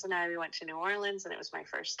 Some friends and I, we went to New Orleans, and it was my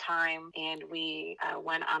first time, and we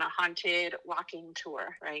went on a haunted walking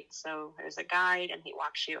tour, right? So there's a guide, and he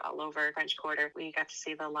walks you all over French Quarter. We got to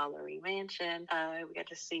see the La Laurie Mansion. We got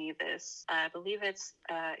to see this, I believe it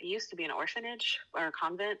used to be an orphanage or a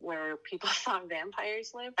convent where people saw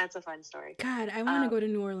vampires live. That's a fun story. God, I want to go to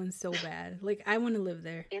New Orleans so bad. Like, I want to live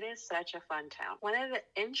there. It is such a fun town. One of the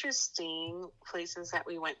interesting places that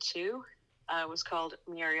we went to was called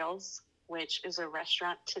Muriel's, which is a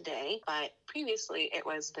restaurant today, but previously it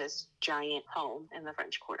was this giant home in the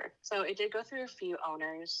French Quarter. So it did go through a few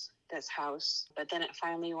owners, this house, but then it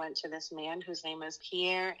finally went to this man whose name is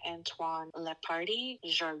Pierre-Antoine Leparty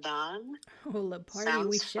Jourdan. Oh, Leparty,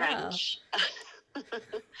 we shall.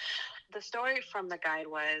 The story from the guide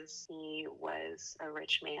was he was a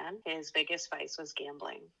rich man. His biggest vice was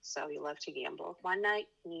gambling, so he loved to gamble. One night,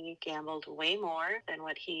 he gambled way more than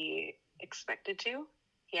what he expected to.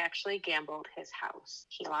 He actually gambled his house.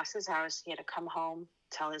 He lost his house. He had to come home,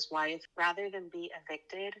 tell his wife. Rather than be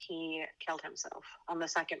evicted, he killed himself on the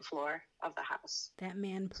second floor of the house. That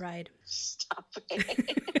man pride. Stop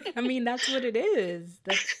it. I mean, that's what it is.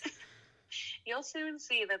 You'll soon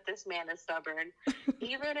see that this man is stubborn,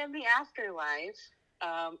 even in the afterlife.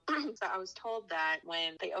 So I was told that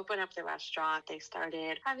when they opened up the restaurant, they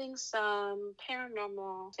started having some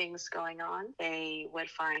paranormal things going on. They would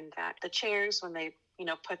find that the chairs, when they,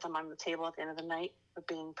 put them on the table at the end of the night, were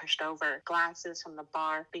being pushed over. Glasses from the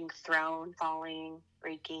bar being thrown, falling,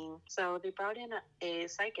 breaking. So they brought in a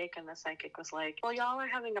psychic, and the psychic was like, well, y'all are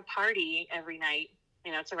having a party every night.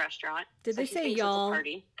 It's a restaurant. Did they say y'all?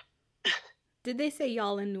 Party. Did they say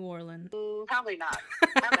y'all in New Orleans? Probably not.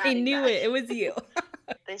 I knew it. It was you.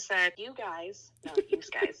 They said, you guys. No, you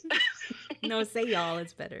guys. No, say y'all.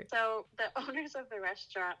 It's better. So the owners of the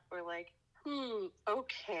restaurant were like,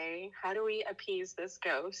 okay, how do we appease this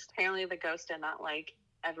ghost? Apparently the ghost did not like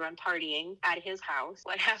everyone partying at his house.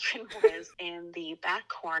 What happened was, in the back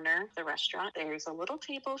corner of the restaurant, there's a little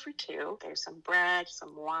table for two. There's some bread,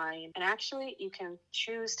 some wine, and actually you can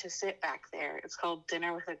choose to sit back there. It's called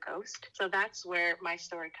Dinner with a Ghost. So that's where my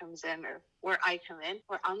story comes in, or where I come in.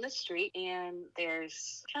 We're on the street, and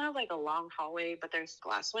there's kind of like a long hallway, but there's a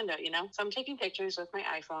glass window, So I'm taking pictures with my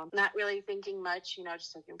iPhone, not really thinking much,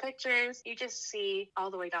 just taking pictures. You just see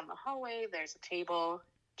all the way down the hallway, there's a table,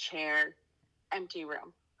 chair, empty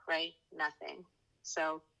room, right? Nothing.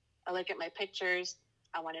 So I look at my pictures.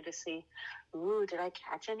 I wanted to see, did I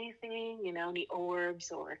catch anything? Any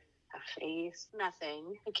orbs or a face?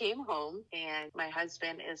 Nothing. I came home, and my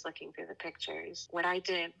husband is looking through the pictures. What I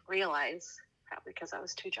didn't realize probably because I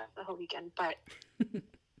was too drunk the whole weekend, but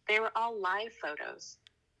they were all live photos.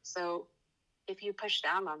 So if you push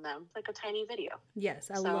down on them, it's like a tiny video. Yes,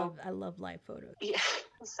 I love live photos. Yeah.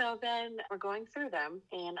 So then we're going through them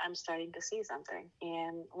and I'm starting to see something.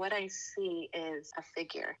 And what I see is a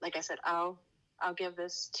figure. Like I said, I'll give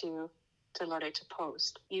this to Lore to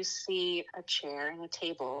post. You see a chair and a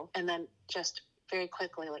table, and then just very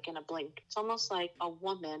quickly, like in a blink, it's almost like a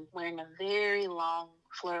woman wearing a very long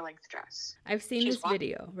floor-length dress. I've seen this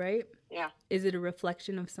video, right? Yeah. Is it a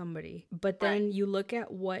reflection of somebody? But then you look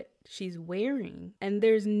at what she's wearing, and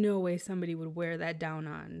there's no way somebody would wear that down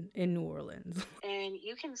on in New Orleans. And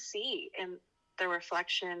you can see in the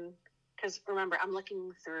reflection, because remember, I'm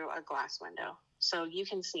looking through a glass window. So you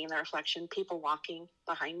can see in the reflection people walking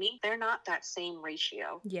behind me. They're not that same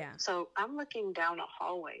ratio. Yeah. So I'm looking down a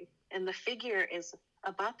hallway, and the figure is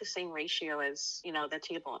about the same ratio as, the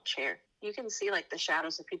table and chair. You can see like the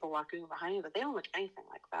shadows of people walking behind you, but they don't look anything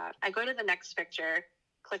like that. I go to the next picture,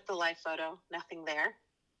 click the live photo, nothing there.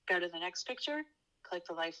 Go to the next picture, click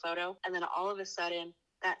the live photo, and then all of a sudden,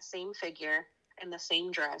 that same figure in the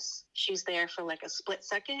same dress, she's there for like a split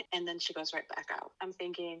second, and then she goes right back out. I'm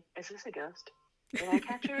thinking, is this a ghost? Did I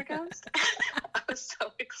capture a ghost? I was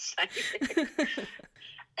so excited.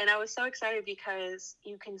 And I was so excited because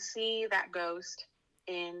you can see that ghost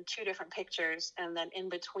in two different pictures, and then in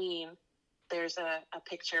between, there's a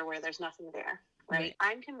picture where there's nothing there, right?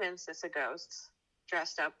 I'm convinced it's a ghost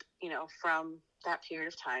dressed up, from that period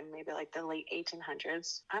of time, maybe like the late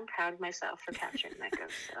 1800s. I'm proud of myself for capturing that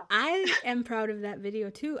ghost. So. I am proud of that video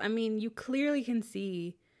too. I mean, you clearly can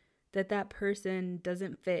see that person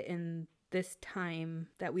doesn't fit in this time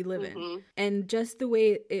that we live in, and just the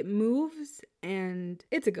way it moves, and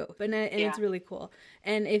it's a ghost, and it's really cool.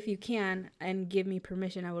 And if you can and give me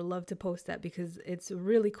permission, I would love to post that because it's a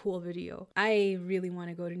really cool video. I really want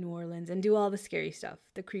to go to New Orleans and do all the scary stuff,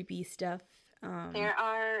 the creepy stuff. There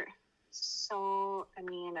are so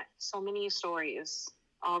many stories,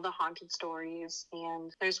 all the haunted stories,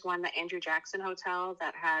 and there's one, the Andrew Jackson Hotel,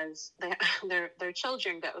 that has their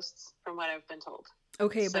children ghosts, from what I've been told.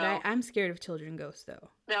 Okay, so, but I'm scared of children ghosts, though.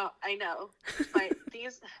 No, I know, but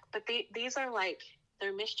these are like,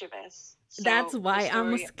 they're mischievous. So that's why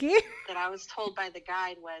I'm scared. That I was told by the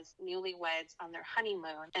guide was newlyweds on their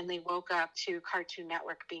honeymoon, and they woke up to Cartoon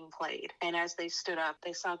Network being played, and as they stood up,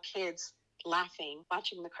 they saw kids laughing,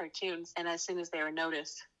 watching the cartoons, and as soon as they were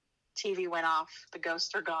noticed, TV went off, the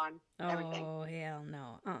ghosts are gone, everything. Oh, hell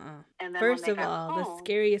no. And then first of all, the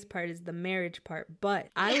scariest part is the marriage part, but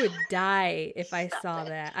I would die if I saw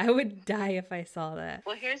that. I would die if I saw that.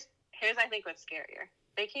 Well, here's I think what's scarier.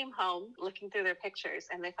 They came home looking through their pictures,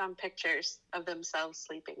 and they found pictures of themselves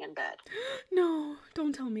sleeping in bed. No,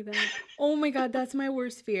 don't tell me that. Oh my God, that's my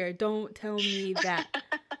worst fear. Don't tell me that.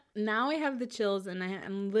 Now I have the chills, and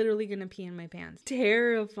I'm literally going to pee in my pants.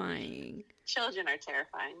 Terrifying. Children are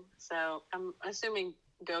terrifying. So I'm assuming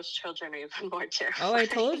ghost children are even more terrifying. Oh, I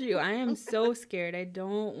told you. I am so scared. I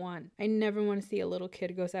never want to see a little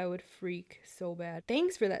kid ghost. I would freak so bad.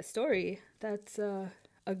 Thanks for that story. That's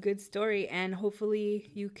a good story. And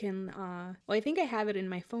hopefully you can, I think I have it in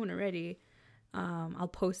my phone already. I'll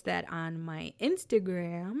post that on my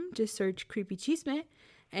Instagram. Just search Creepy Chisme,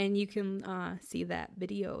 and you can see that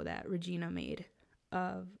video that Regina made.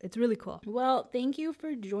 It's really cool. Well, thank you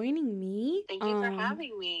for joining me. Thank you for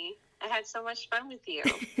having me. I had so much fun with you.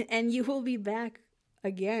 And you will be back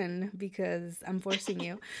again because I'm forcing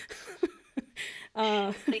you.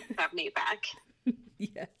 Please have me back.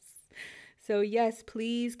 Yes. So yes,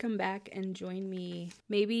 please come back and join me.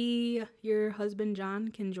 Maybe your husband John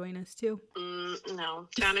can join us too. No,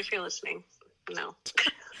 John, if you're listening, no.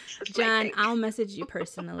 John, I'll message you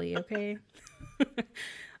personally, okay?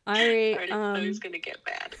 All right. I already know it's gonna get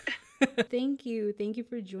bad. Thank you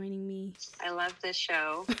for joining me. I love this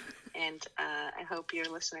show, and I hope your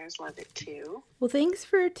listeners love it too. Well, thanks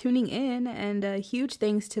for tuning in, and a huge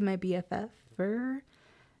thanks to my BFF for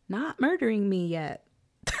not murdering me yet.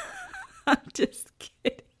 I'm just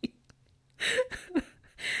kidding.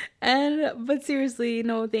 But seriously,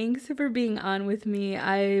 no, thanks for being on with me.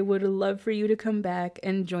 I would love for you to come back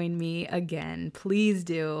and join me again. Please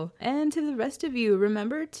do. And to the rest of you,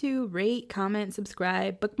 remember to rate, comment,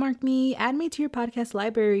 subscribe, bookmark me, add me to your podcast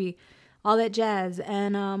library, all that jazz.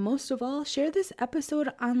 And most of all, share this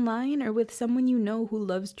episode online or with someone you know who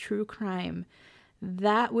loves true crime.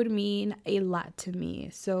 That would mean a lot to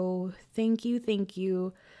me. So thank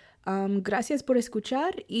you. Gracias por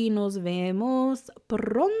escuchar y nos vemos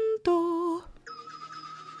pronto.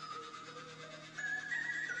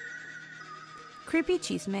 Creepy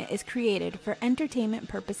Chisme is created for entertainment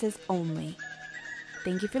purposes only.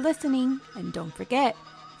 Thank you for listening, and don't forget,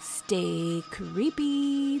 stay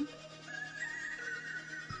creepy.